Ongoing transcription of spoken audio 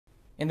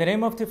In the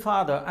name of the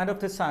Father, and of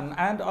the Son,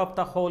 and of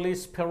the Holy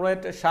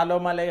Spirit,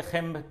 Shalom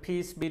Aleichem,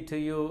 peace be to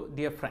you,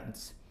 dear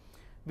friends.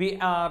 We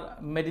are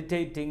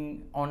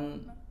meditating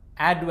on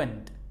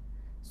Advent.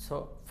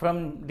 So,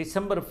 from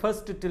December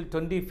 1st till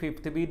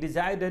 25th, we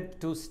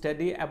decided to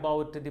study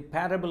about the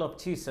parable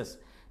of Jesus.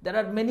 There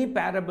are many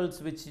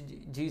parables which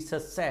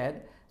Jesus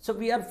said. So,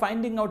 we are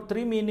finding out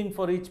three meanings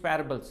for each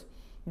parables.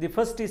 The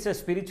first is a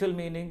spiritual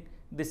meaning.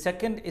 The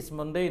second is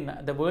mundane,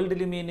 the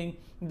worldly meaning.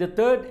 The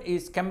third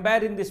is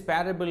comparing this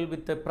parable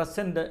with the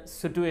present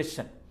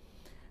situation.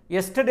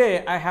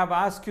 Yesterday, I have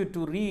asked you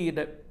to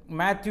read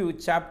Matthew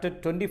chapter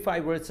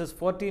 25 verses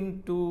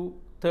 14 to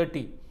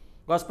 30.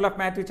 Gospel of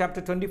Matthew chapter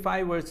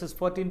 25 verses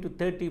 14 to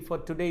 30 for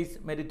today's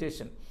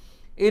meditation.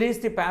 It is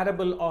the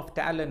parable of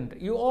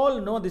talent. You all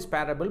know this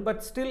parable,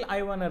 but still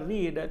I want to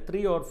read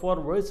 3 or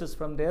 4 verses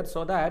from there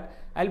so that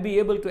I'll be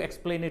able to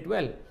explain it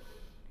well.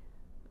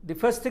 The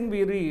first thing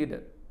we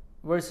read,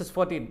 verses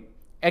 14.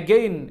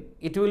 Again,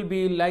 it will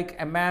be like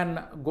a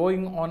man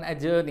going on a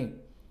journey,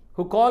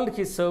 who called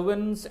his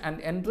servants and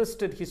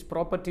entrusted his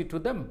property to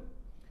them.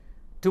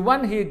 To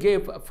one he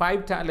gave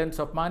 5 talents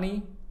of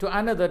money, to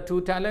another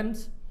 2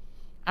 talents,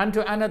 and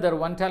to another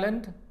 1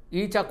 talent,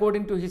 each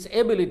according to his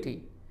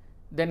ability.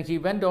 Then he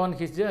went on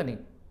his journey.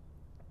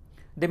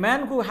 The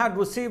man who had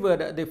received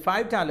the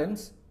 5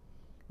 talents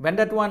went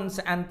at once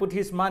and put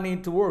his money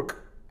to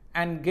work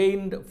and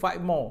gained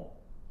 5 more.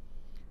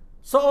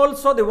 So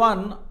also the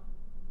one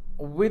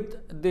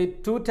with the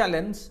 2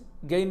 talents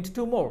gained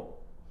 2 more.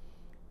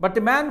 But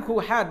the man who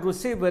had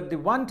received the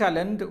 1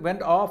 talent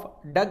went off,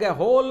 dug a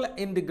hole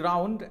in the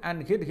ground,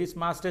 and hid his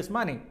master's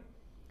money.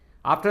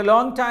 After a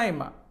long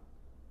time,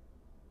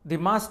 the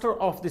master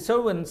of the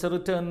servants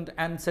returned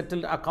and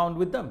settled account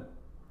with them.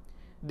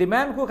 The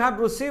man who had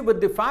received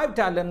the 5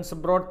 talents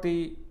brought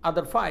the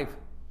other 5.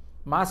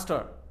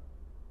 Master,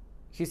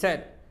 he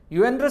said,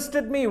 you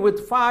entrusted me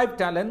with 5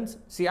 talents.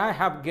 See, I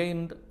have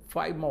gained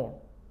 5 more.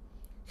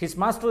 His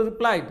master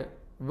replied,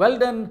 well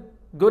done,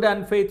 good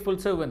and faithful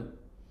servant.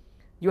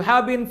 You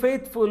have been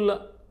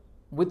faithful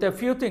with a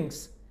few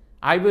things.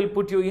 I will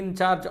put you in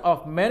charge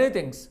of many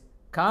things.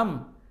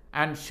 Come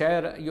and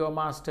share your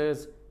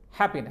master's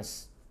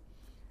happiness.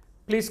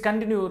 Please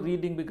continue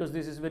reading because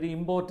this is very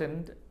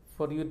important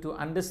for you to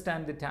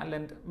understand the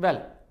talent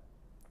well.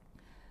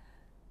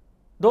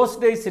 Those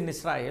days in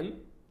Israel,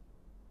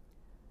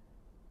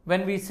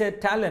 when we say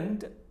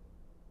talent,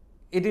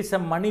 it is a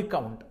money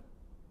count.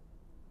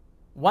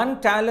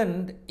 1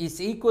 talent is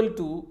equal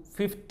to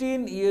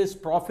 15 years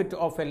profit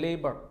of a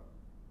labor,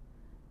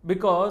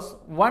 because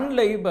one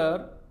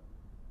labor,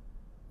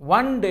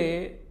 one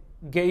day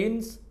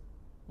gains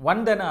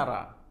 1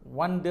 denara,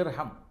 1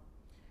 dirham.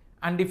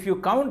 And if you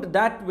count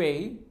that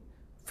way,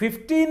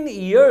 15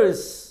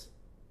 years,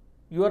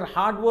 your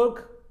hard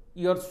work,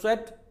 your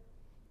sweat,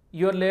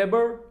 your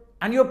labor,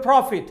 and your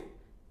profit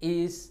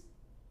is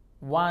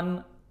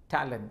 1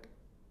 talent.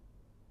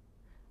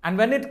 And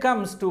when it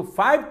comes to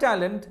 5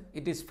 talent,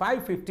 it is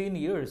 15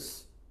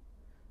 years.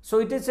 So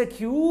it is a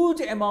huge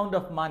amount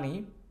of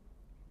money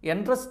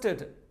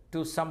entrusted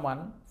to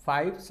someone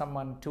 5,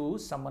 someone 2,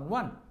 someone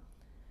 1.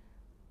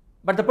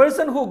 But the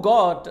person who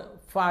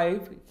got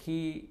 5,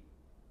 he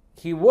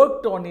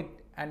worked on it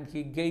and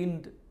he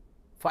gained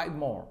 5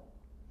 more.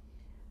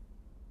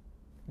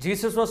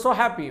 Jesus was so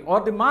happy,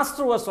 or the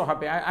master was so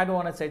happy. I don't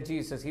want to say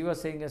Jesus, he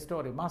was saying a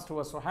story. Master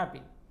was so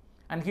happy.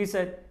 And he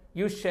said,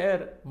 you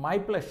share my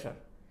pleasure.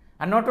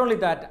 And not only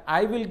that,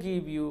 I will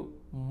give you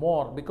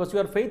more because you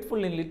are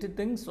faithful in little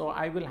things, so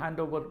I will hand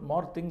over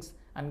more things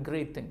and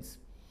great things.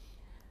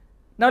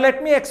 Now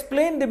let me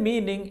explain the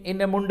meaning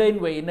in a mundane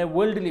way, in a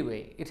worldly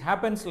way. It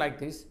happens like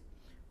this.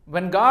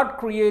 When God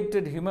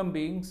created human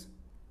beings,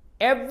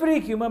 every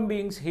human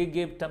beings, he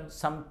gave them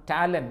some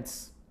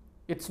talents.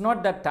 It's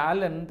not the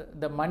talent,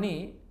 the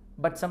money,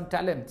 but some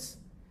talents.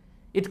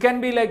 It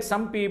can be like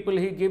some people,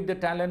 he gave the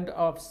talent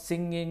of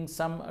singing,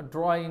 some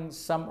drawing,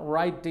 some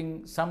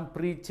writing, some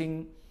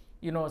preaching,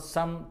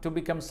 some to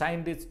become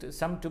scientist,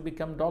 some to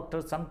become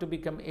doctor, some to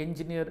become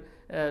engineer,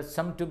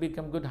 some to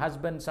become good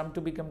husband, some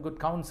to become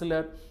good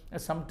counselor,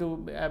 some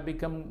to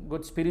become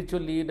good spiritual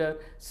leader,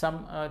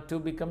 some to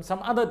become some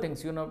other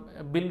things,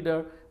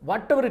 builder,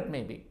 whatever it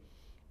may be.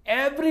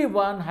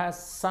 Everyone has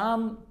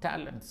some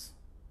talents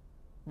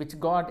which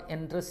God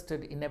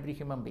entrusted in every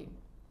human being.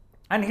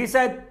 And he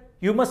said,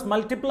 you must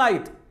multiply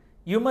it.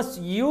 You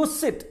must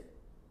use it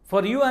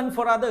for you and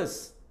for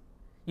others.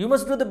 You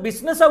must do the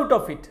business out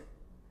of it.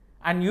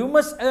 And you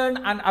must earn,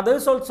 and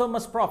others also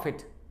must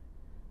profit.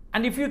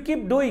 And if you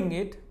keep doing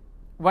it,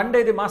 one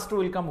day the master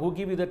will come who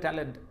give you the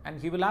talent and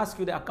he will ask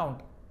you the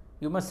account.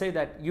 You must say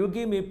that you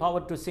give me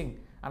power to sing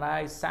and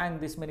I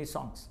sang this many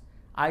songs.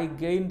 I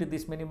gained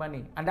this many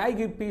money and I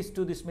give peace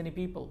to this many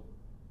people.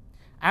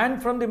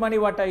 And from the money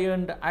what I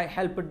earned, I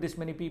helped this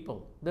many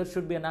people. There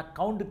should be an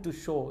account to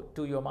show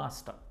to your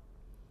master.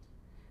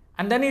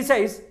 And then he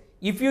says,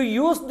 if you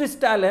use this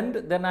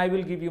talent, then I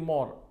will give you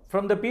more.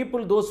 From the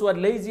people, those who are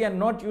lazy and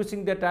not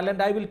using their talent,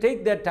 I will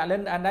take their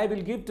talent and I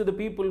will give to the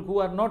people who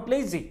are not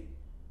lazy,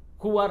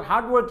 who are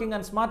hardworking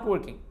and smart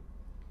working.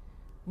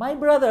 My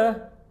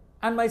brother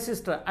and my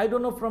sister, I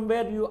don't know from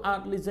where you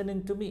are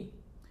listening to me.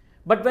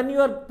 But when you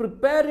are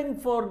preparing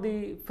for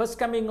the first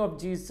coming of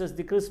Jesus,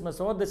 the Christmas,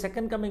 or the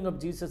second coming of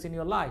Jesus in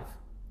your life,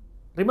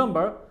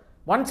 remember,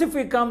 once if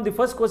we come, the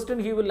first question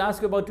he will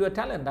ask about your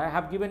talent. I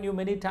have given you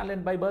many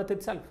talent by birth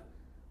itself.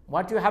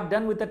 What you have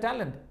done with the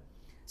talent?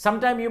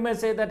 Sometime you may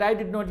say that I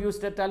did not use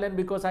the talent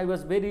because I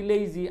was very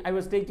lazy. I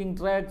was taking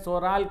drugs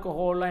or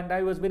alcohol and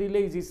I was very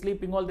lazy,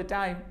 sleeping all the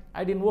time.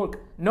 I didn't work.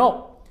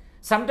 No.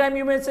 Sometime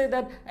you may say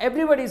that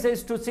everybody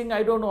says to sing,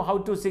 I don't know how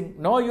to sing.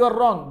 No, you are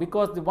wrong,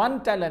 because the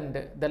one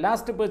talent, the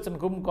last person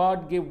whom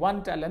God gave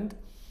one talent,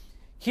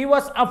 he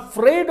was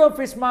afraid of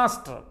his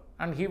master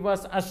and he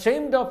was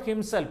ashamed of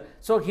himself.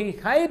 So he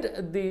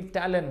hid the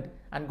talent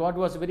and God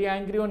was very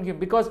angry on him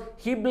because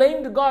he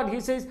blamed God. He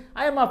says,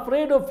 I am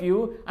afraid of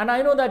you and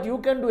I know that you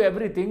can do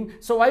everything.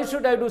 So why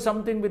should I do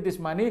something with this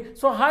money?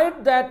 So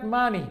hide that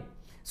money.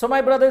 So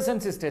my brothers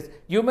and sisters,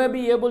 you may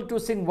be able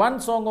to sing one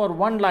song or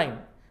one line.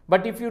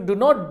 But if you do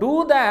not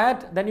do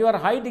that, then you are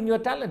hiding your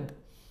talent.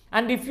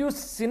 And if you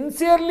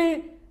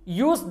sincerely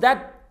use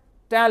that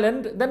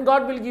talent, then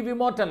God will give you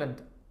more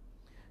talent.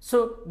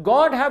 So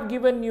God have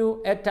given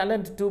you a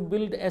talent to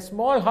build a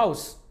small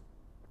house.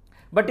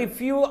 But if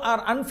you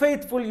are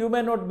unfaithful, you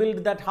may not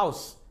build that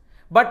house.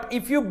 But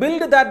if you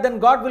build that, then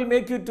God will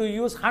make you to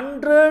use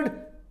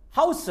 100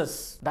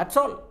 houses. That's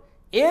all.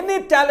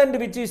 Any talent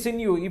which is in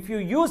you, if you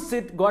use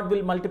it, God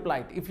will multiply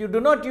it. If you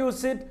do not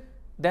use it,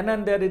 then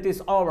and there it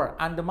is over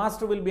and the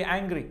master will be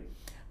angry.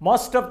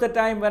 Most of the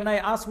time when I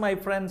ask my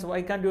friends,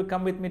 why can't you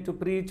come with me to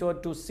preach or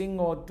to sing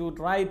or to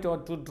write or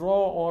to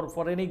draw or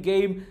for any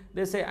game,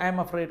 they say, I am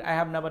afraid, I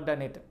have never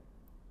done it.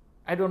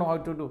 I don't know how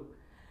to do.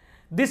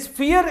 This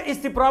fear is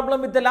the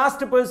problem with the last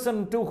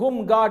person to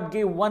whom God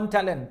gave one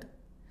talent.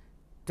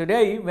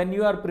 Today, when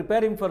you are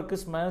preparing for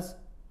Christmas,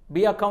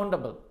 be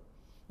accountable.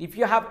 If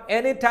you have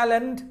any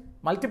talent,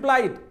 multiply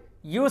it,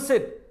 use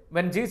it.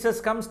 When Jesus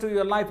comes to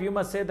your life, you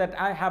must say that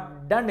I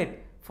have done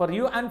it for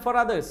you and for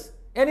others.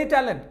 Any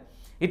talent.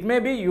 It may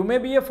be, you may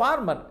be a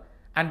farmer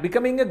and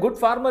becoming a good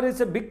farmer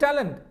is a big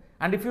talent.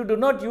 And if you do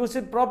not use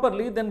it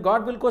properly, then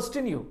God will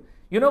question you.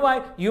 You know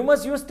why? You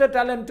must use the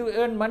talent to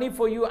earn money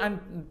for you and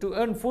to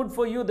earn food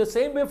for you the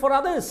same way for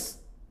others.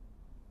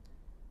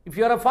 If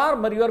you are a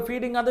farmer, you are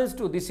feeding others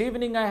too. This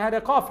evening I had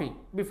a coffee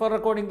before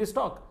recording this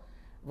talk.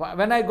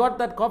 When I got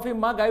that coffee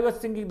mug, I was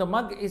thinking the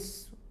mug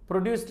is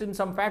produced in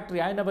some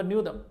factory. I never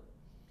knew them.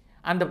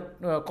 And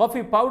the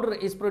coffee powder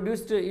is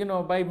produced,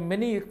 by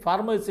many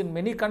farmers in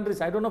many countries.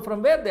 I don't know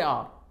from where they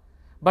are.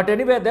 But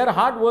anyway, their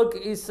hard work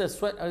is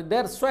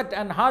their sweat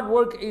and hard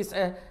work is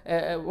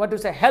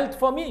health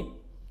for me.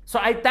 So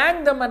I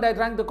thank them and I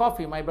drank the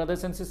coffee, my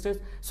brothers and sisters.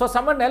 So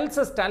someone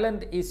else's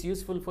talent is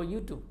useful for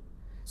you too.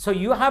 So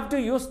you have to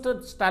use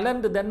the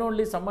talent, then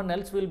only someone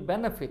else will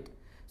benefit.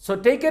 So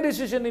take a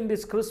decision in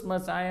this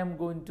Christmas, I am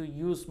going to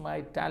use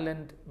my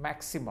talent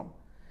maximum.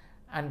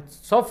 And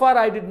so far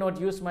I did not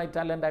use my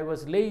talent. I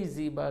was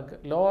lazy,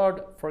 but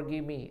Lord,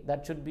 forgive me.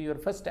 That should be your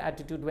first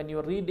attitude when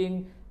you're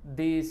reading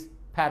this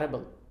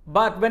parable.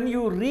 But when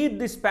you read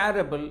this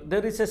parable,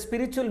 there is a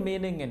spiritual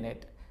meaning in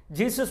it.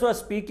 Jesus was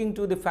speaking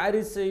to the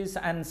Pharisees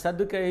and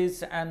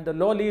Sadducees and the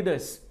law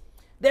leaders.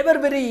 They were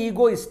very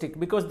egoistic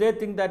because they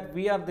think that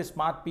we are the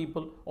smart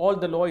people. All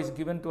the law is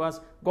given to us.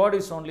 God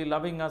is only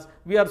loving us.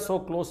 We are so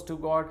close to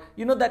God.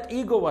 That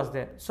ego was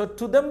there. So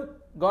to them,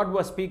 God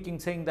was speaking,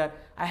 saying that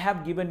I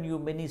have given you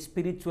many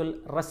spiritual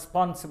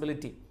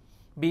responsibility.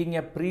 Being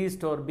a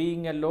priest or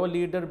being a law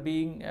leader,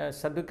 being a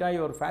Sadducee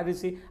or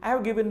Pharisee, I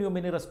have given you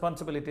many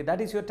responsibility.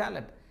 That is your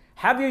talent.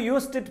 Have you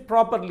used it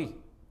properly?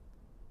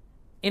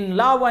 In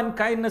love and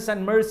kindness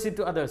and mercy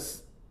to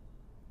others.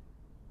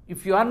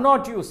 If you are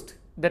not used,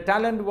 the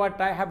talent what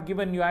I have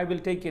given you, I will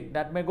take it.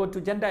 That may go to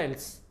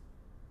Gentiles.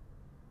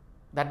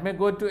 That may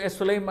go to a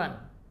Suleiman.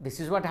 This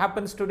is what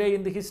happens today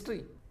in the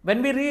history.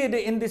 When we read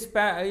in this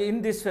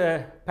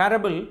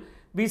parable,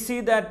 we see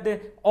that the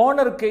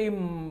honor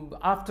came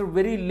after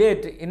very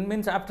late. It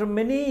means after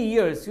many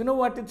years. You know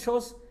what it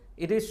shows?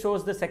 It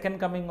shows the second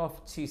coming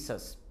of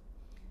Jesus.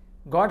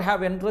 God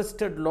have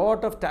entrusted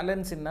lot of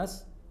talents in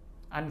us.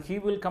 And he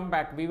will come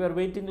back. We were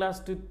waiting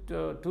last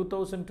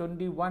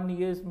 2021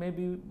 years,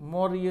 maybe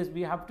more years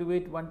we have to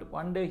wait.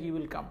 One day he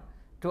will come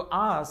to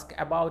ask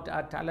about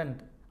our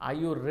talent. Are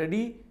you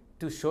ready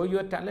to show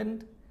your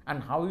talent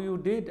and how you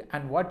did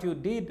and what you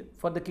did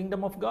for the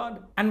kingdom of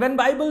God? And when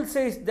Bible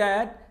says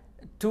that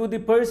to the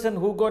person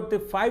who got the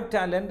 5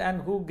 talent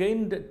and who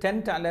gained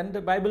 10 talent,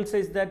 the Bible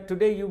says that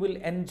today you will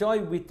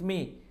enjoy with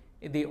me.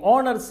 The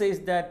honor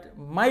says that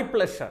my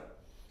pleasure.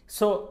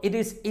 So it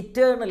is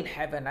eternal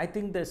heaven. I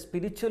think the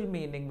spiritual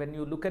meaning when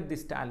you look at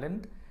this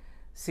talent,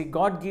 see,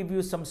 God give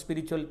you some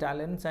spiritual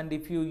talents, and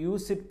if you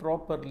use it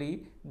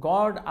properly,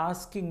 God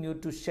asking you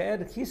to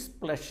share his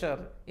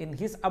pleasure in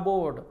his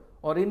abode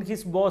or in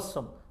his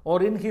bosom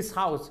or in his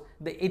house,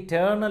 the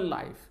eternal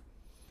life.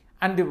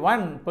 And the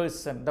one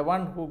person, the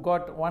one who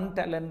got 1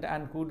 talent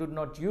and who did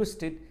not use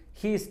it,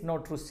 he is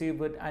not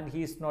received and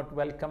he is not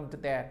welcomed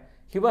there.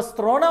 He was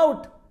thrown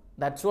out.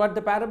 That's what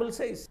the parable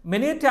says.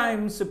 Many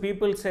times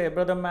people say,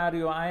 Brother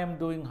Mario, I am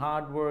doing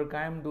hard work,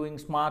 I am doing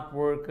smart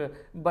work,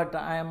 but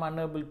I am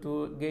unable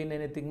to gain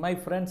anything. My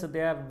friends,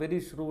 they are very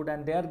shrewd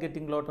and they are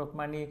getting a lot of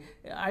money.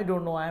 I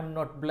don't know, I am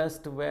not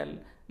blessed well.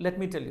 Let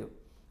me tell you,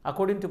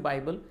 according to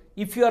Bible,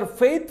 if you are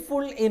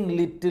faithful in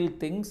little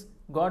things,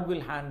 God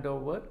will hand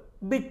over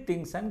big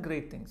things and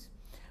great things.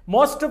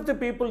 Most of the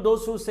people,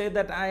 those who say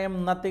that I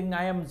am nothing,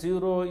 I am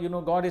zero,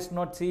 God is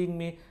not seeing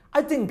me,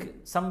 I think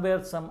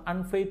somewhere some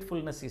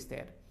unfaithfulness is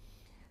there.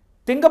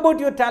 Think about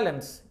your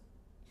talents.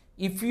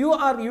 If you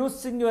are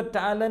using your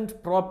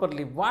talent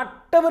properly,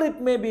 whatever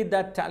it may be,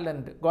 that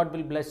talent, God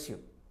will bless you.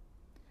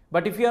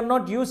 But if you are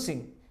not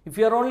using, if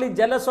you are only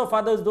jealous of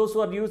others, those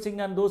who are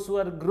using and those who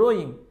are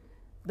growing,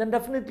 then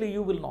definitely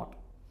you will not.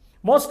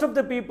 Most of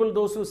the people,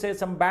 those who say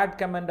some bad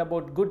comment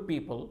about good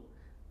people,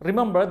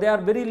 remember, they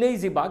are very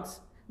lazy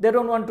bugs. They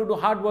don't want to do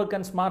hard work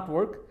and smart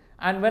work.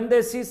 And when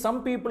they see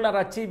some people are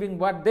achieving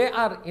what they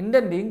are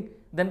intending,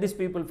 then these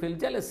people feel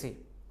jealousy.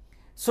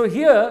 So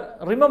here,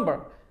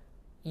 remember,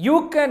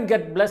 you can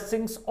get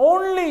blessings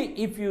only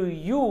if you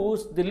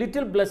use the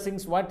little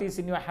blessings what is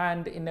in your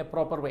hand in a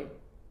proper way.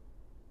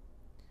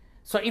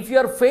 So if you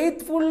are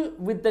faithful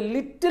with the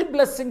little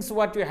blessings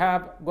what you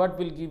have, God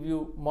will give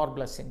you more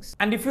blessings.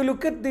 And if you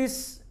look at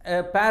this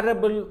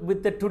parable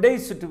with the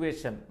today's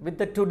situation, with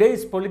the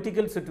today's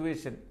political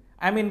situation,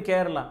 I'm in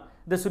Kerala.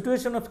 The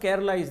situation of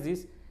Kerala is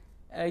this,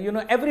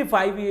 every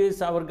 5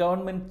 years our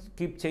government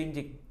keep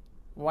changing.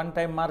 One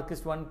time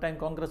Marxist, one time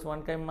Congress,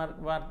 one time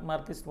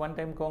Marxist, one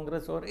time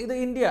Congress, or either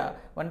India,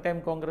 one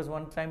time Congress,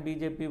 one time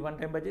BJP, one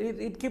time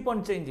BJP, it keep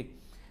on changing.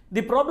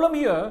 The problem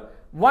here,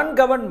 one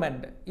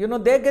government,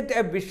 they get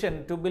a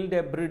vision to build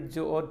a bridge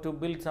or to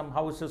build some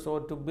houses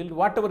or to build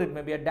whatever it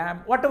may be, a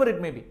dam, whatever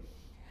it may be.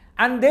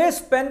 And they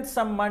spend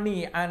some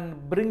money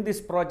and bring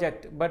this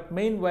project, but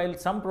meanwhile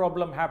some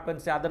problem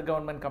happens, the other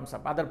government comes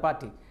up, other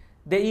party.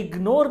 They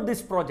ignore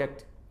this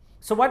project.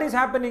 So what is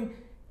happening?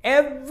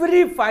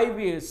 Every 5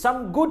 years,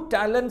 some good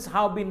talents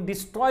have been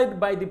destroyed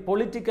by the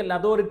political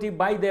authority,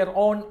 by their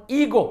own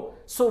ego.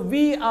 So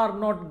we are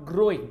not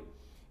growing.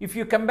 If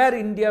you compare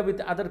India with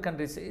other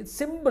countries, it's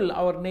simple,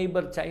 our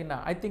neighbor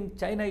China. I think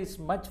China is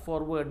much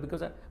forward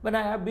because when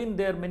I have been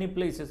there many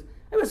places,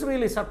 I was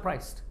really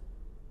surprised.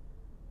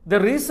 The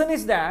reason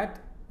is that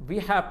we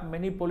have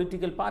many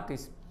political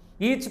parties.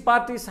 Each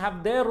parties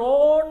have their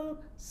own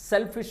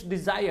selfish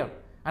desire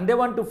and they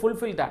want to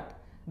fulfill that.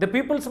 The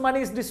people's money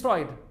is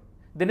destroyed.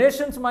 The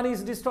nation's money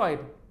is destroyed.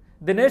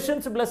 The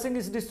nation's blessing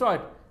is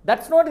destroyed.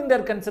 That's not in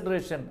their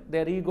consideration,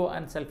 their ego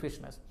and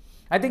selfishness.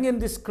 I think in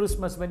this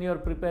Christmas, when you are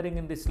preparing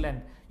in this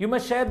Lent, you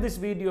must share this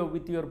video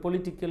with your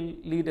political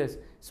leaders,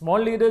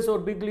 small leaders or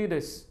big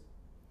leaders,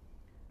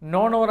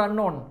 known or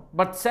unknown,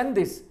 but send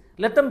this.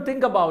 Let them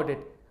think about it.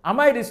 Am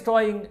I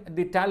destroying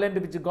the talent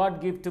which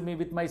God gave to me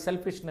with my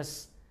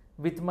selfishness,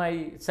 with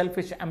my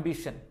selfish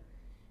ambition?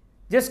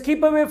 Just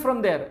keep away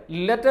from there.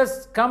 Let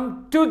us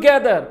come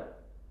together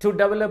to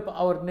develop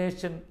our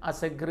nation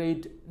as a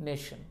great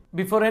nation.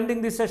 Before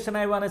ending this session,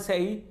 I want to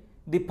say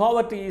the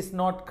poverty is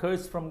not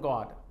cursed from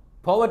God.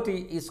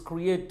 Poverty is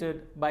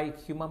created by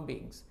human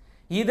beings.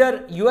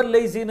 Either your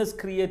laziness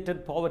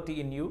created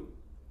poverty in you,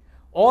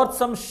 or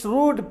some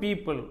shrewd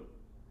people,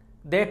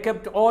 they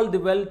kept all the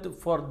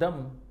wealth for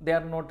them. They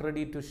are not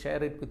ready to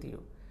share it with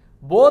you.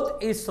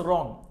 Both is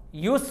wrong.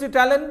 Use the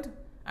talent,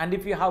 and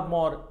if you have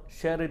more,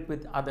 share it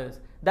with others.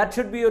 That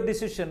should be your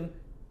decision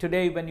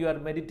today when you are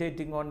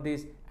meditating on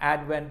this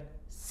Advent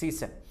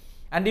season.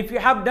 And if you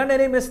have done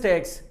any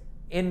mistakes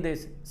in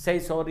this, say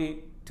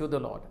sorry to the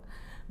Lord.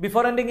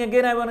 Before ending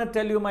again, I want to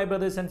tell you, my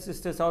brothers and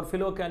sisters, our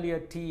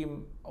Philokalia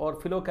team or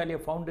Philokalia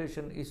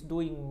Foundation is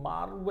doing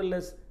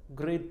marvelous,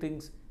 great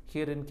things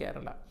here in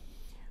Kerala.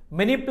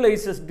 Many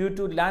places, due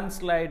to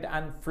landslide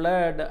and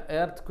flood,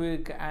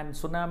 earthquake and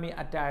tsunami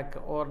attack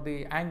or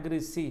the angry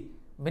sea,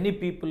 many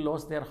people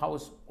lost their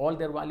house, all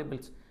their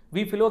valuables.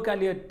 We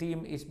Philokalia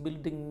team is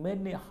building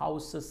many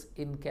houses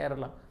in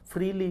Kerala,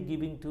 freely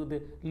giving to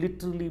the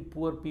literally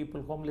poor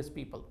people, homeless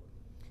people.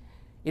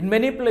 In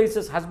many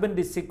places, husband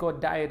is sick or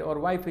died, or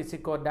wife is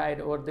sick or died,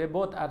 or they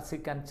both are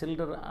sick and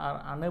children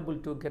are unable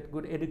to get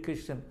good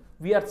education.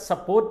 We are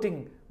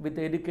supporting with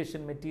the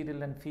education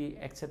material and fee,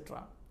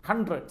 etc.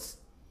 Hundreds.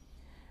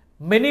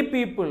 Many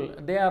people,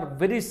 they are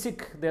very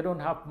sick, they don't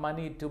have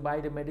money to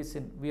buy the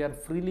medicine. We are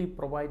freely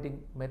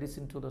providing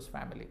medicine to those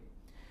families.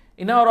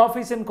 In our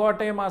office in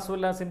Kottayam as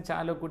well as in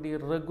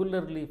Chalakudi,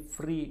 regularly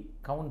free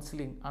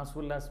counseling as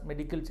well as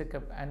medical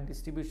checkup and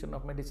distribution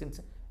of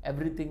medicines,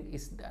 everything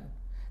is done.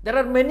 There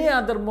are many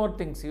other more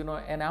things,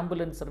 an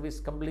ambulance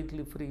service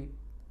completely free.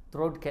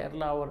 Throughout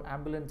Kerala, our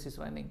ambulance is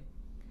running.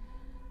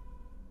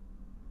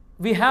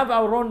 We have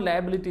our own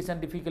liabilities and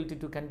difficulty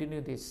to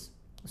continue this.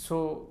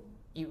 So,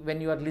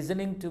 when you are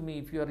listening to me,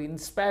 if you are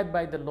inspired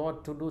by the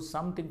Lord to do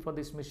something for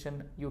this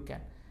mission, you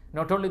can.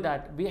 Not only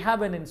that, we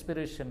have an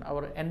inspiration.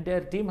 Our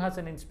entire team has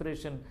an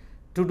inspiration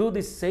to do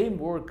the same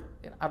work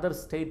in other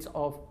states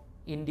of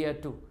India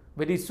too.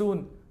 Very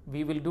soon,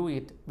 we will do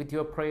it with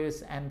your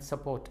prayers and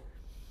support.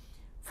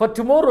 For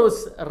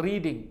tomorrow's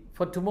reading,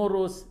 for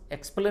tomorrow's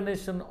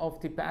explanation of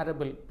the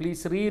parable,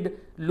 please read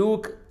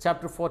Luke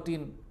chapter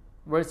 14,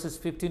 verses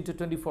 15 to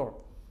 24.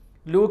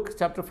 Luke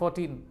chapter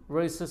 14,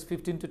 verses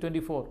 15 to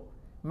 24.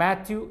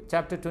 Matthew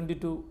chapter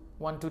 22,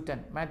 1 to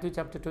 10. Matthew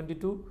chapter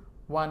 22,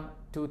 1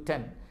 to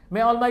 10.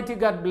 May Almighty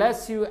God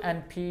bless you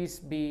and peace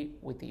be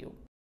with you.